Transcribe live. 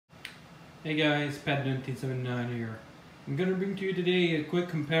Hey guys, Pat1979 here. I'm gonna bring to you today a quick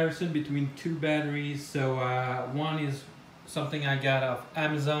comparison between two batteries. So one is something I got off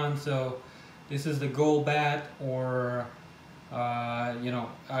Amazon. So this is the goldbat, or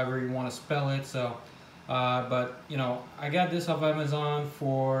however you want to spell it. So I got this off Amazon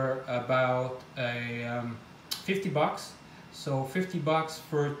for about a 50 bucks. So 50 bucks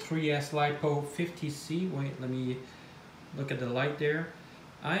for 3S LiPo 50C. Wait, let me look at the light there.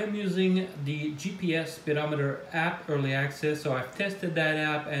 I am using the GPS speedometer app early access, so I've tested that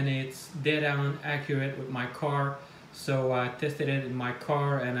app and it's dead on accurate with my car. So I tested it in my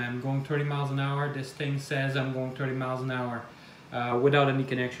car and I'm going 30 miles an hour. This thing says I'm going 30 miles an hour without any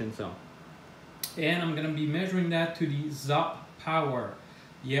connection. And I'm gonna be measuring that to the ZOP power.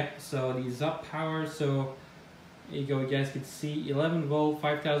 Yeah, so the ZOP power, so there you go, you guys can see 11 volt,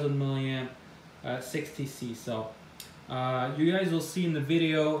 5000 milliamp, 60C. So you guys will see in the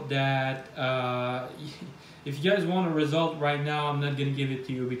video that if you guys want a result right now, I'm not going to give it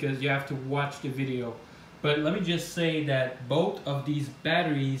to you because you have to watch the video. But let me just say that both of these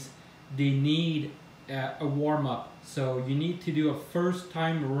batteries, they need a warm-up. So you need to do a first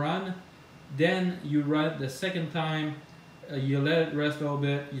time run, then you run the second time, you let it rest a little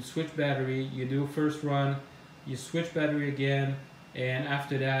bit, you switch battery, you do first run, you switch battery again, and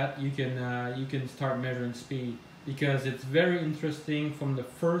after that you can start measuring speed. Because it's very interesting from the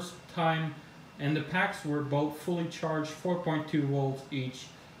first time, and the packs were both fully charged, 4.2 volts each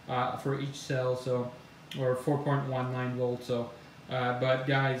for each cell, so, or 4.19 volts. So but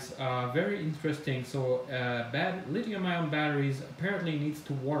guys, very interesting. So lithium-ion batteries apparently needs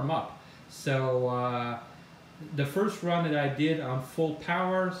to warm up. So the first run that I did on full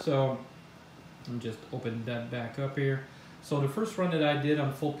power, so I'm just opening that back up here. So the first run that I did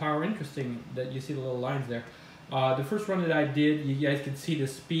on full power, interesting that you see the little lines there. The first run that I did, you guys can see the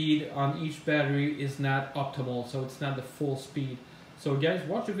speed on each battery is not optimal, so it's not the full speed. So guys,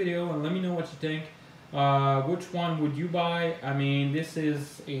 watch the video and let me know what you think. Which one would you buy? I mean, this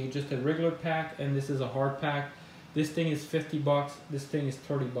is just a regular pack and this is a hard pack. This thing is 50 bucks, this thing is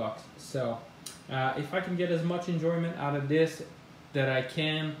 30 bucks. So if I can get as much enjoyment out of this that I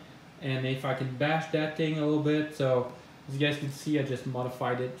can, and if I can bash that thing a little bit, so as you guys can see, I just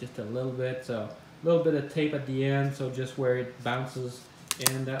modified it just a little bit. So a little bit of tape at the end, so just where it bounces,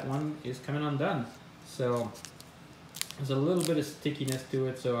 and that one is coming undone. So there's a little bit of stickiness to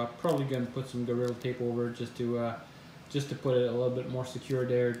it, so I'm probably going to put some Gorilla Tape over it just to put it a little bit more secure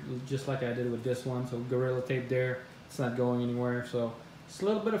there, just like I did with this one. So Gorilla Tape there, it's not going anywhere. So it's a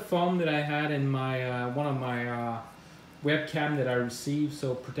little bit of foam that I had in my one of my webcam that I received,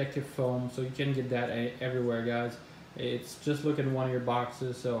 so protective foam, so you can get that everywhere, guys. It's just look in one of your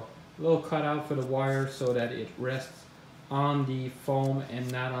boxes, so a little cutout for the wire so that it rests on the foam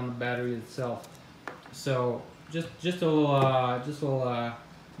and not on the battery itself. So just a little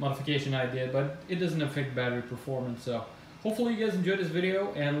modification I did, but it doesn't affect battery performance. So hopefully you guys enjoyed this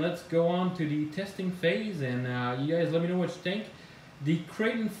video, and let's go on to the testing phase, and you guys let me know what you think. The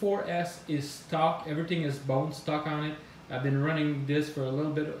Kraton 4S is stock, everything is bone stock on it. I've been running this for a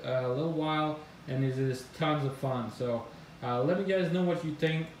little while, and it is tons of fun. So let me guys know what you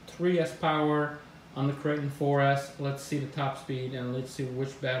think. 3S power on the Kraton 4S. Let's see the top speed and let's see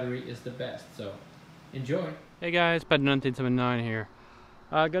which battery is the best. So enjoy. Hey guys, Pat1979 here.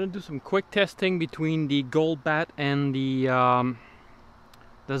 Gonna do some quick testing between the goldbat and the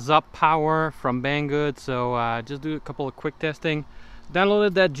ZOP power from Banggood. So just do a couple of quick testing.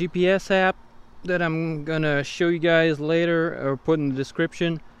 Downloaded that GPS app that I'm gonna show you guys later or put in the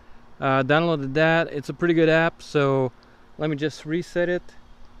description. Downloaded that. It's a pretty good app. So let me just reset it.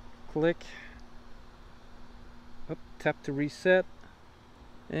 Click, tap to reset,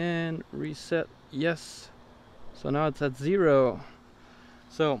 and reset, yes. So now it's at 0.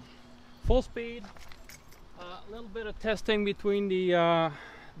 So full speed, a little bit of testing between the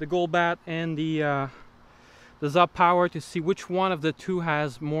goldbat and the ZOP power to see which one of the two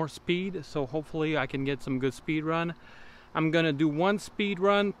has more speed. So hopefully I can get some good speed run. I'm gonna do one speed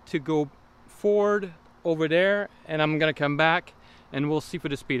run to go forward over there, and I'm gonna come back and we'll see for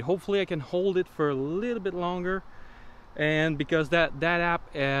the speed. Hopefully I can hold it for a little bit longer, and because that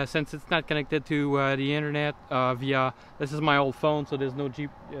app, since it's not connected to the internet via, this is my old phone, so there's no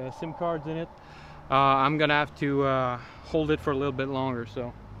SIM cards in it, I'm gonna have to hold it for a little bit longer.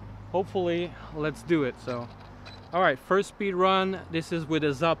 So hopefully let's do it. So alright, first speed run, this is with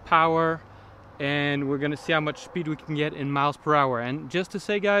a ZOP power, and we're gonna see how much speed we can get in miles per hour. And just to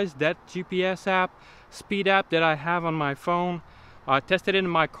say guys, that GPS app, speed app that I have on my phone, I tested it in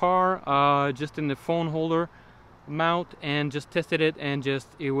my car, just in the phone holder. mount and just tested it, and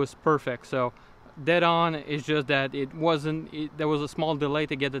it was perfect. So dead on. It's just that it wasn't, there was a small delay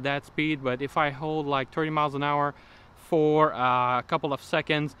to get to that speed, but if I hold like 30 miles an hour for a couple of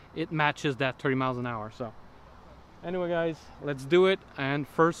seconds, it matches that 30 miles an hour. So anyway guys, let's do it. And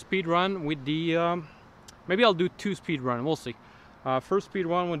first speed run with the maybe I'll do 2 speed run, we'll see. First speed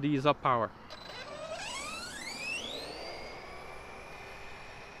run with the ZUP power.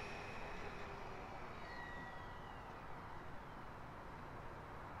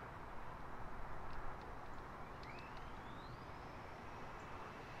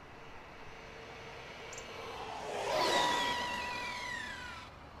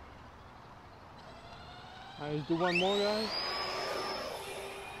 Let's do one more, guys.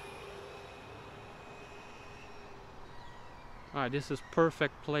 Alright, this is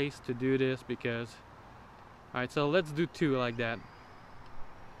perfect place to do this because... Alright, so let's do 2 like that.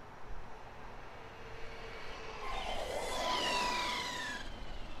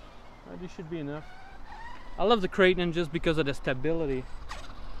 Alright, this should be enough. I love the Kraton just because of the stability.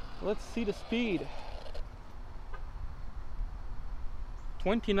 Let's see the speed.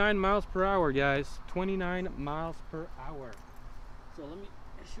 29 miles per hour, guys. 29 miles per hour. So let me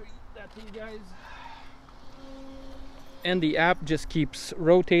show you that to you guys. And the app just keeps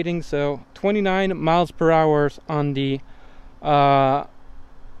rotating. So 29 miles per hour on the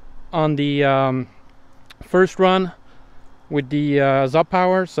first run with the ZUP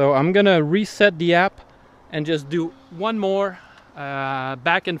power. So I'm gonna reset the app and just do one more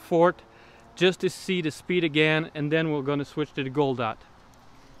back and forth just to see the speed again, and then we're gonna switch to the goldbat.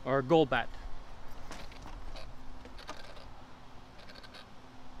 Or goldbat.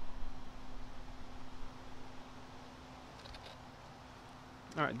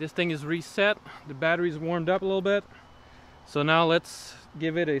 Alright, this thing is reset. The battery's warmed up a little bit. So now let's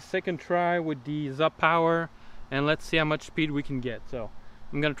give it a second try with the ZUP power and let's see how much speed we can get. So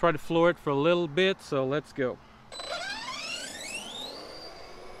I'm gonna try to floor it for a little bit, so let's go.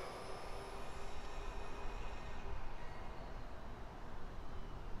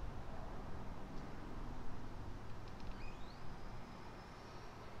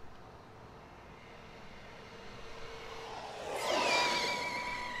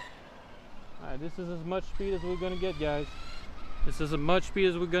 This is as much speed as we're gonna get, guys. This is as much speed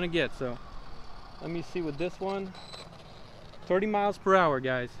as we're gonna get. So let me see with this one. 30 miles per hour,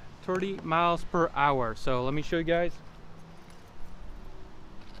 guys. 30 miles per hour. So let me show you guys.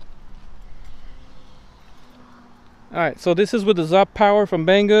 Alright, so this is with the ZUP power from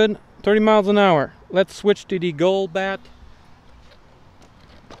Banggood. 30 miles an hour. Let's switch to the goldbat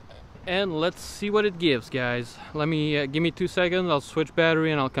and let's see what it gives, guys. Let me give me 2 seconds. I'll switch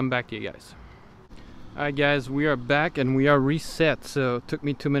battery and I'll come back to you guys. Alright guys, we are back and we are reset. So it took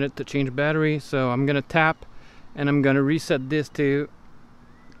me 2 minutes to change battery. So I'm gonna tap and I'm gonna reset this to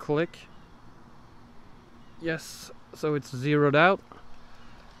click. Yes, so it's zeroed out.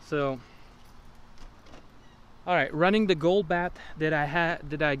 So alright, running the goldbat that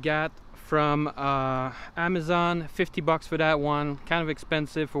I got from Amazon, 50 bucks for that one. Kind of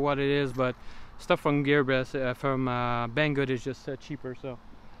expensive for what it is, but stuff from Gearbest from Banggood is just cheaper. So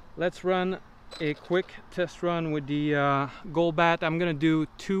let's run a quick test run with the goldbat. I'm gonna do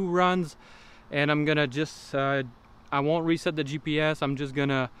 2 runs and I'm gonna just I won't reset the GPS. I'm just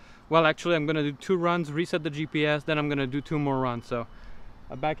gonna, well actually I'm gonna do 2 runs, reset the GPS, then I'm gonna do 2 more runs. So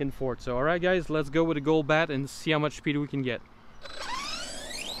back and forth. So alright guys, let's go with the goldbat and see how much speed we can get.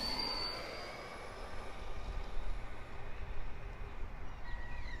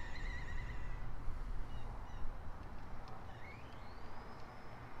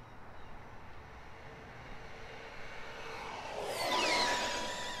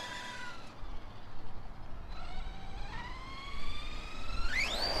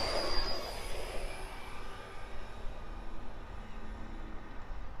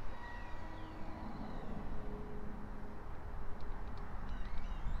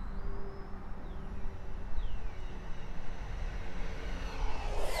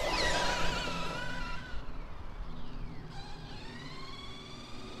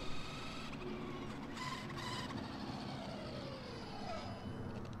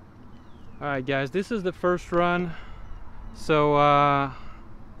 Alright guys, this is the first run. So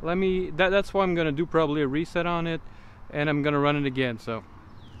that's why I'm gonna do probably a reset on it and I'm gonna run it again. So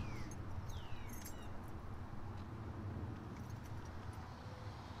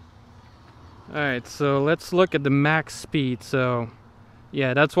alright, so let's look at the max speed. So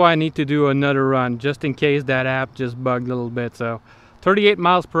yeah, that's why I need to do another run just in case that app just bugged a little bit. So 38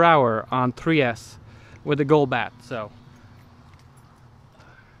 miles per hour on 3S with the goldbat. So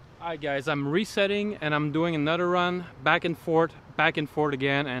Alright guys, I'm resetting and I'm doing another run, back and forth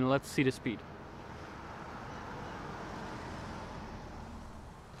again, and let's see the speed.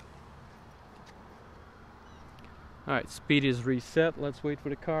 Alright, speed is reset. Let's wait for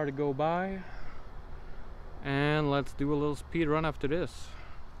the car to go by. And let's do a little speed run after this.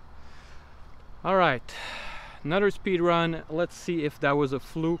 Alright, another speed run. Let's see if that was a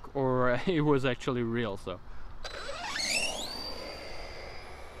fluke or it was actually real. So.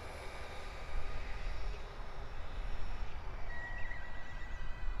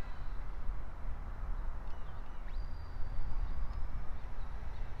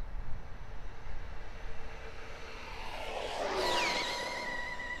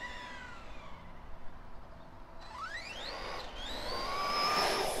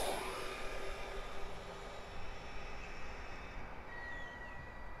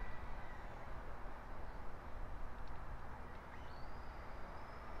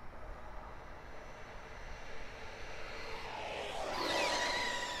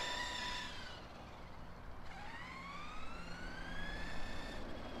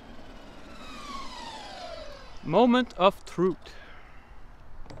 Moment of truth.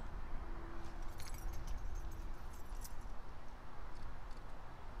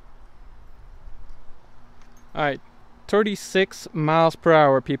 Alright, 36 miles per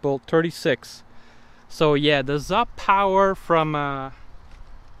hour, people. 36. So yeah, the ZUP power from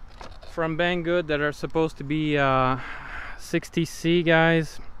Banggood that are supposed to be 60C,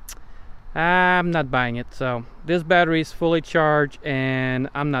 guys, I'm not buying it. So this battery is fully charged and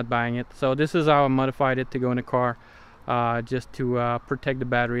I'm not buying it. So this is how I modified it to go in the car, just to protect the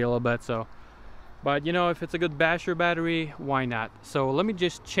battery a little bit. So, but you know, if it's a good basher battery, why not? So let me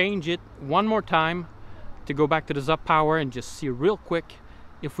just change it one more time to go back to the ZUP power and just see real quick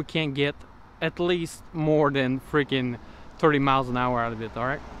if we can get at least more than freaking 30 miles an hour out of it. All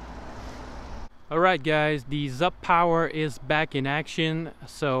right. Alright guys, the ZUP power is back in action,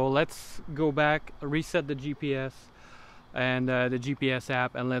 so let's go back, reset the GPS and the GPS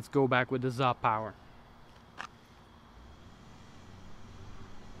app, and let's go back with the ZUP power.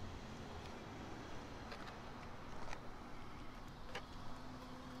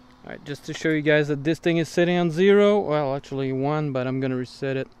 Alright, just to show you guys that this thing is sitting on 0, well actually 1, but I'm gonna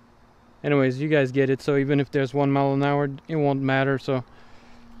reset it. Anyways, you guys get it, so even if there's 1 mile an hour, it won't matter. So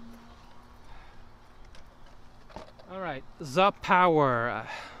alright, ZUP power,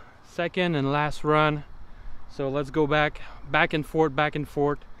 second and last run. So let's go back and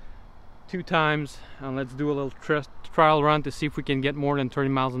forth 2 times, and let's do a little trial run to see if we can get more than 30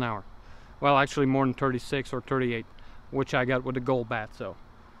 miles an hour. Well, actually more than 36 or 38, which I got with the goldbat. So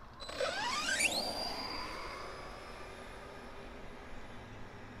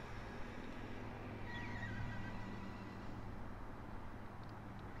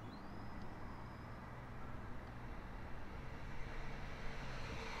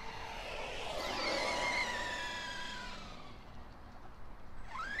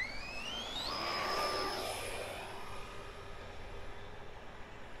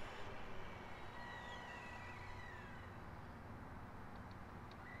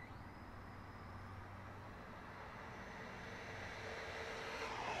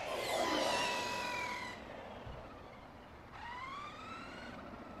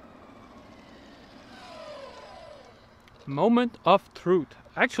moment of truth.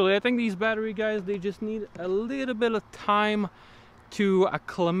 Actually, I think these battery guys, they just need a little bit of time to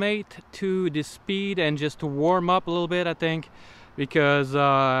acclimate to the speed and just to warm up a little bit, I think, because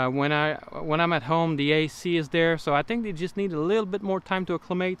when I'm at home, the AC is there, so I think they just need a little bit more time to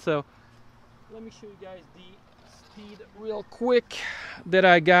acclimate. So let me show you guys the speed real quick that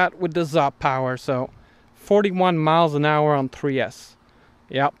I got with the ZUP power. So 41 miles an hour on 3S.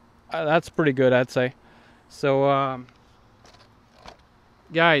 Yep, that's pretty good, I'd say. So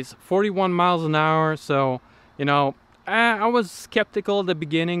guys, 41 miles an hour. So, you know, I was skeptical at the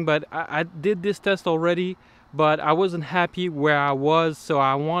beginning, but I did this test already, but I wasn't happy where I was, so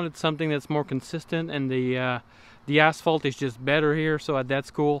I wanted something that's more consistent, and the asphalt is just better here, so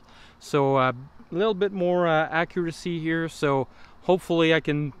that's cool. So a little bit more accuracy here, so hopefully I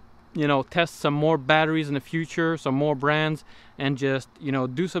can, you know, test some more batteries in the future, some more brands, and just, you know,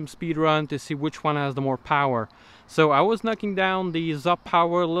 do some speed run to see which one has the more power. So I was knocking down the ZUP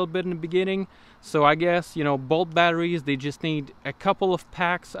power a little bit in the beginning. So I guess, you know, bolt batteries, they just need a couple of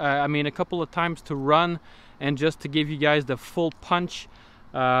packs, a couple of times to run, and just to give you guys the full punch,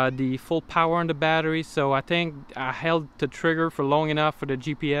 the full power on the battery. So I think I held the trigger for long enough for the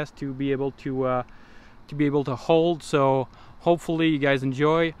GPS to be able to hold. So hopefully you guys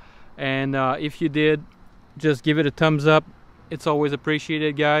enjoy, and if you did, just give it a thumbs up. it's always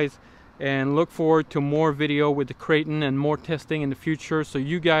appreciated, guys. And look forward to more video with the Kraton and more testing in the future, so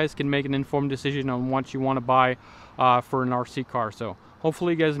you guys can make an informed decision on what you want to buy for an RC car. So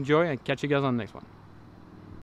hopefully you guys enjoy, and catch you guys on the next one.